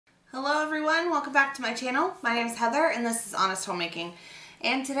everyone, welcome back to my channel. My name is Heather and this is Honest Homemaking.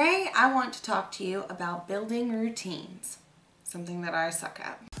 And today I want to talk to you about building routines, something that I suck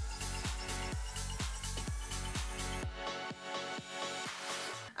at.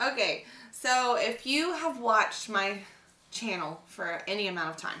 Okay, so if you have watched my channel for any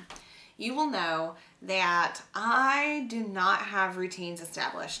amount of time, you will know that I do not have routines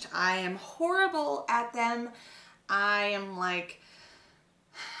established. I am horrible at them. I am like,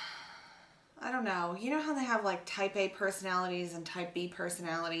 I don't know, you know how they have like type A personalities and type B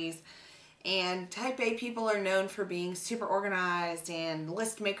personalities, and type A people are known for being super organized and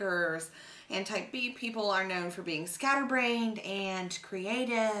list makers, and type B people are known for being scatterbrained and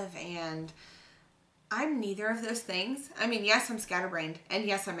creative, and I'm neither of those things. I mean, yes, I'm scatterbrained, and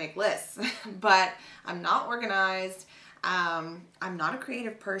yes, I make lists, but I'm not organized. I'm not a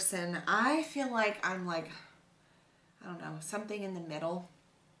creative person. I feel like I'm like, I don't know, something in the middle.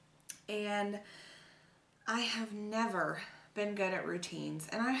 And I have never been good at routines,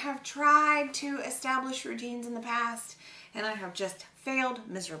 and I have tried to establish routines in the past, and I have just failed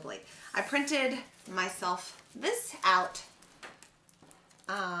miserably. I printed myself this out,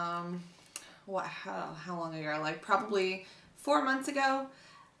 how long ago? Like probably 4 months ago.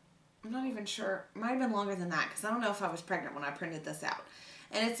 I'm not even sure. It might have been longer than that because I don't know if I was pregnant when I printed this out.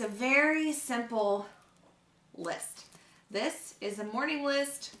 And it's a very simple list. This is a morning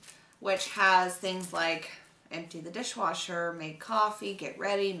list, which has things like empty the dishwasher, make coffee, get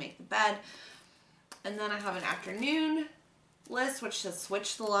ready, make the bed. And then I have an afternoon list, which says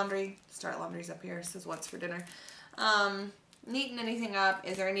switch the laundry. Start laundry's up here. It says what's for dinner. Neaten anything up.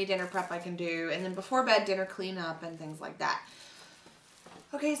 Is there any dinner prep I can do? And then before bed, dinner cleanup and things like that.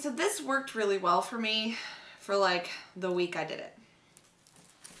 Okay, so this worked really well for me for like the week I did it.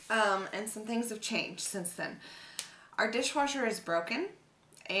 And some things have changed since then. Our dishwasher is broken,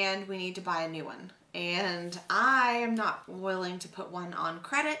 and we need to buy a new one. And I am not willing to put one on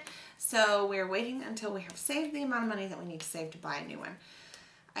credit, so we're waiting until we have saved the amount of money that we need to save to buy a new one.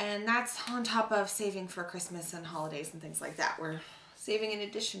 And that's on top of saving for Christmas and holidays and things like that. We're saving in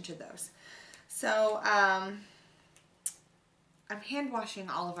addition to those. So I'm hand washing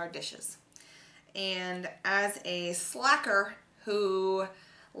all of our dishes. And as a slacker who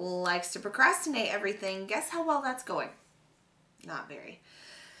likes to procrastinate everything, guess how well that's going? Not very.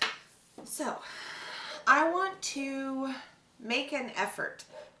 So I want to make an effort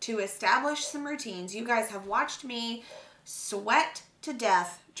to establish some routines. You guys have watched me sweat to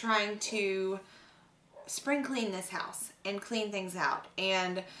death trying to spring clean this house and clean things out.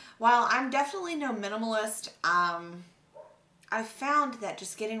 And while I'm definitely no minimalist, I found that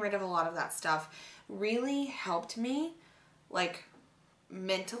just getting rid of a lot of that stuff really helped me. Like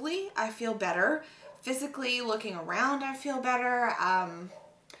mentally, I feel better. Physically, looking around, I feel better.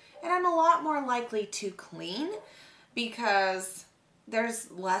 And I'm a lot more likely to clean because there's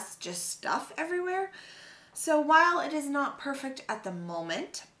less just stuff everywhere. So while it is not perfect at the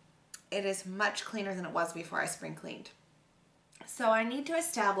moment, it is much cleaner than it was before I spring cleaned. So I need to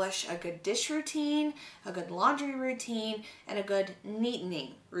establish a good dish routine, a good laundry routine, and a good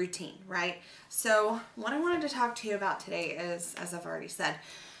neatening routine, right? So what I wanted to talk to you about today is, as I've already said,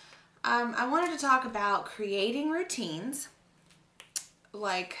 I wanted to talk about creating routines,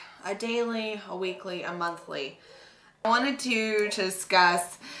 like a daily, a weekly, a monthly. I wanted to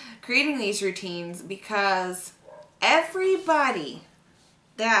discuss creating these routines because everybody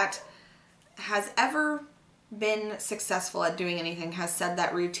that has ever been successful at doing anything has said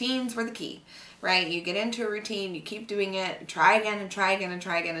that routines were the key, right? You get into a routine, you keep doing it, try again and try again and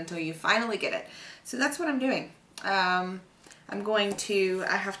try again until you finally get it. So that's what I'm doing. I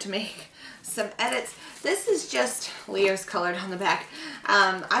have to make some edits. This is just Leo's colored on the back.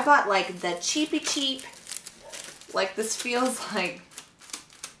 I bought like the cheapy cheap, like this feels like,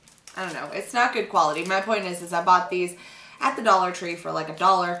 I don't know, it's not good quality. My point is I bought these at the Dollar Tree for like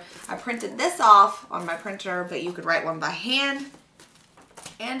 $1. I printed this off on my printer, but you could write one by hand.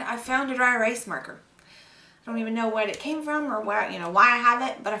 And I found a dry erase marker. I don't even know where it came from or where, why I have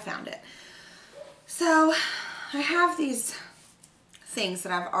it, but I found it. So I have these things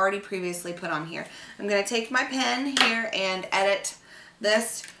that I've already previously put on here. I'm going to take my pen here and edit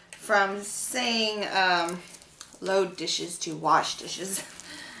this from saying load dishes to wash dishes.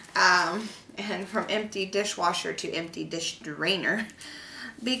 And from empty dishwasher to empty dish drainer,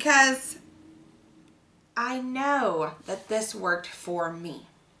 because I know that this worked for me.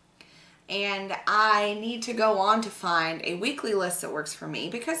 and I need to go on to find a weekly list that works for me,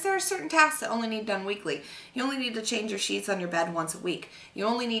 because there are certain tasks that only need done weekly. You only need to change your sheets on your bed once a week. You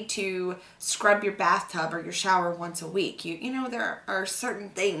only need to scrub your bathtub or your shower once a week. You know, there are certain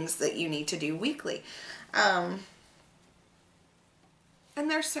things that you need to do weekly. And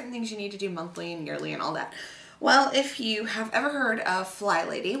there's certain things you need to do monthly and yearly and all that. Well, if you have ever heard of Fly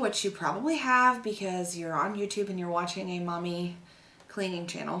Lady, which you probably have because you're on YouTube and you're watching a mommy cleaning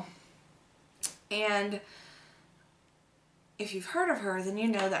channel, and if you've heard of her, then you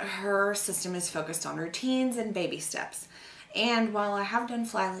know that her system is focused on routines and baby steps. And while I have done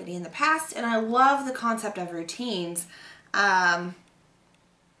Fly Lady in the past, and I love the concept of routines,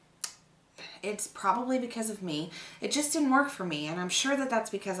 it's probably because of me. It just didn't work for me, and I'm sure that that's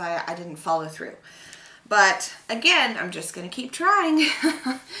because I didn't follow through. But again, I'm just going to keep trying.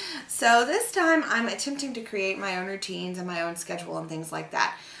 So this time I'm attempting to create my own routines and my own schedule and things like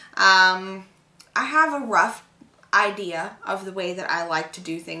that. I have a rough idea of the way that I like to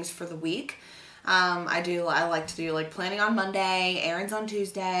do things for the week. I like to do like planning on Monday, errands on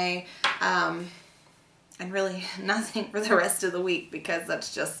Tuesday, and really nothing for the rest of the week, because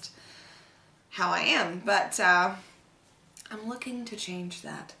that's just how I am. But I'm looking to change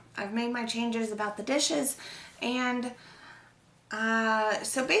that. I've made my changes about the dishes, and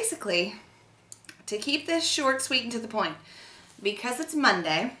so basically, to keep this short, sweet, and to the point, because it's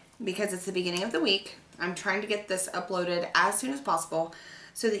Monday, because it's the beginning of the week, I'm trying to get this uploaded as soon as possible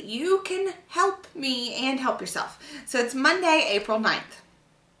so that you can help me and help yourself. So it's Monday, April 9th,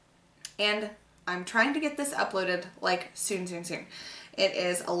 and I'm trying to get this uploaded like soon. It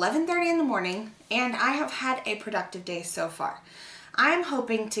is 11:30 in the morning, and I have had a productive day so far. I'm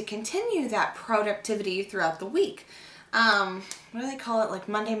hoping to continue that productivity throughout the week. What do they call it? Like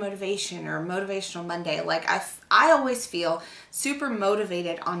Monday motivation or motivational Monday. Like I always feel super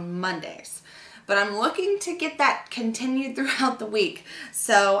motivated on Mondays, but I'm looking to get that continued throughout the week.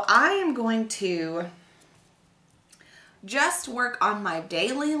 So I am going to just work on my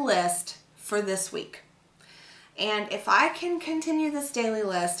daily list for this week. And if I can continue this daily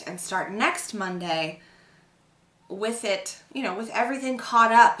list and start next Monday with it, you know, with everything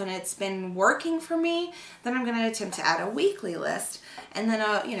caught up and it's been working for me, then I'm going to attempt to add a weekly list, and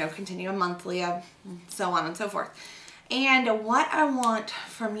then continue a monthly, so on and so forth. And what I want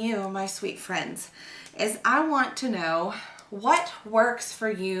from you, my sweet friends, is I want to know what works for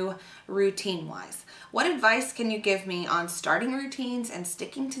you routine wise. What advice can you give me on starting routines and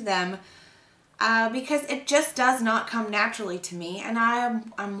sticking to them? Because it just does not come naturally to me, and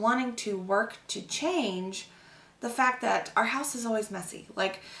I'm wanting to work to change the fact that our house is always messy.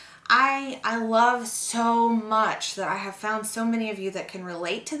 Like, I love so much that I have found so many of you that can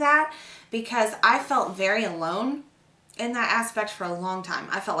relate to that, because I felt very alone in that aspect for a long time.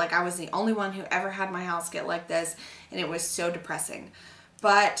 I felt like I was the only one who ever had my house get like this, and it was so depressing.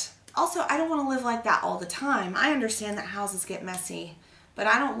 But also, I don't want to live like that all the time. I understand that houses get messy, but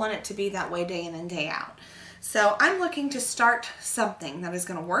I don't want it to be that way day in and day out. So I'm looking to start something that is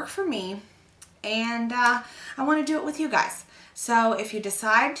going to work for me, and I want to do it with you guys. So if you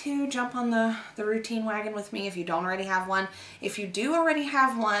decide to jump on the routine wagon with me, if you don't already have one, if you do already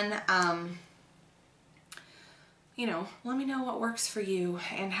have one, let me know what works for you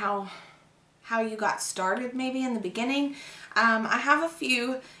and how you got started maybe in the beginning. I have a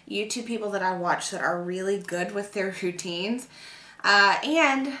few YouTube people that I watch that are really good with their routines.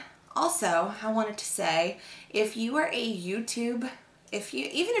 And also, I wanted to say, if you are a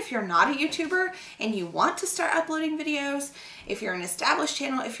even if you're not a YouTuber and you want to start uploading videos, if you're an established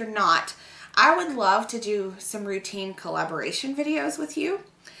channel, if you're not, I would love to do some routine collaboration videos with you.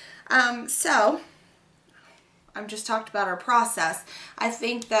 So I've just talked about our process. I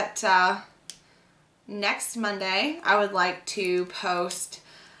think that next Monday I would like to post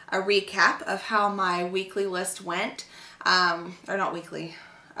a recap of how my weekly list went. Or not weekly,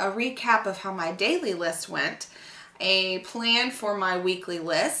 a recap of how my daily list went, a plan for my weekly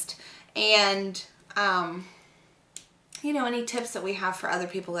list, and any tips that we have for other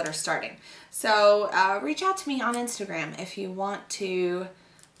people that are starting. So reach out to me on Instagram if you want to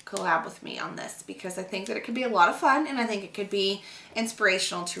collab with me on this, because I think that it could be a lot of fun, and I think it could be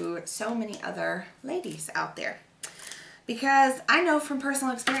inspirational to so many other ladies out there. Because I know from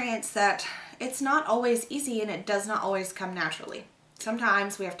personal experience that it's not always easy, and it does not always come naturally.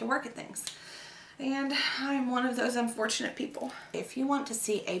 Sometimes we have to work at things. And I'm one of those unfortunate people. If you want to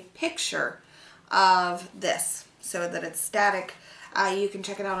see a picture of this so that it's static, you can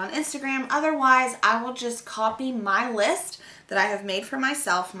check it out on Instagram. Otherwise, I will just copy my list that I have made for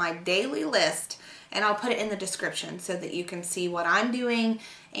myself, my daily list, and I'll put it in the description so that you can see what I'm doing,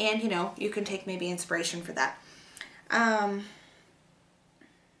 and you can take maybe inspiration for that.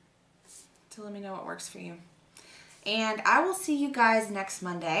 So let me know what works for you. And I will see you guys next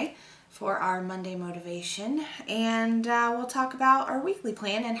Monday for our Monday motivation, and we'll talk about our weekly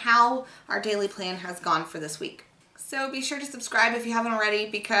plan and how our daily plan has gone for this week. So be sure to subscribe if you haven't already,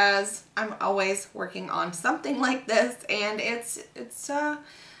 because I'm always working on something like this, and it's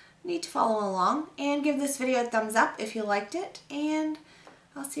neat to follow along. And give this video a thumbs up if you liked it, and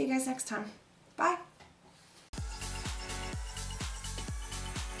I'll see you guys next time. Bye.